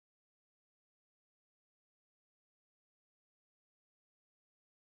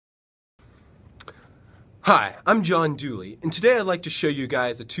Hi, I'm John Dooley, and today I'd like to show you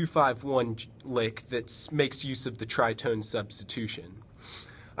guys a 2-5-1 lick that makes use of the tritone substitution.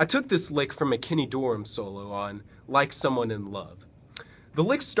 I took this lick from a Dorham solo on Like Someone in Love. The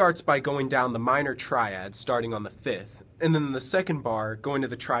lick starts by going down the minor triad starting on the 5th, and then in the second bar going to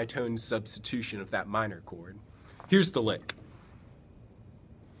the tritone substitution of that minor chord. Here's the lick.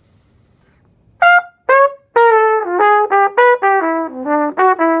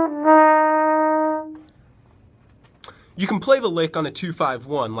 You can play the lick on a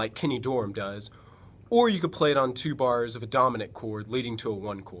 2-5-1 like Dorham does, or you could play it on 2 bars of a dominant chord leading to a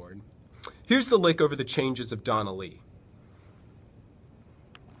 1 chord. Here's the lick over the changes of Donna Lee.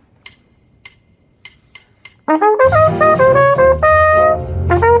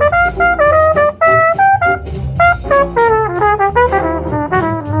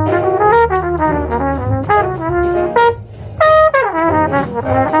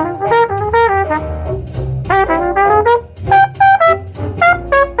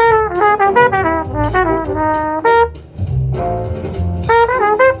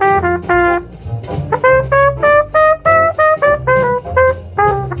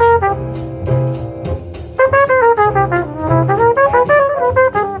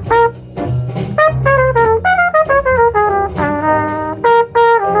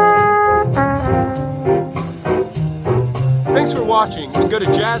 Thanks for watching, and go to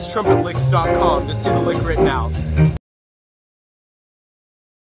jazztrumpetlicks.com to see the lick written out.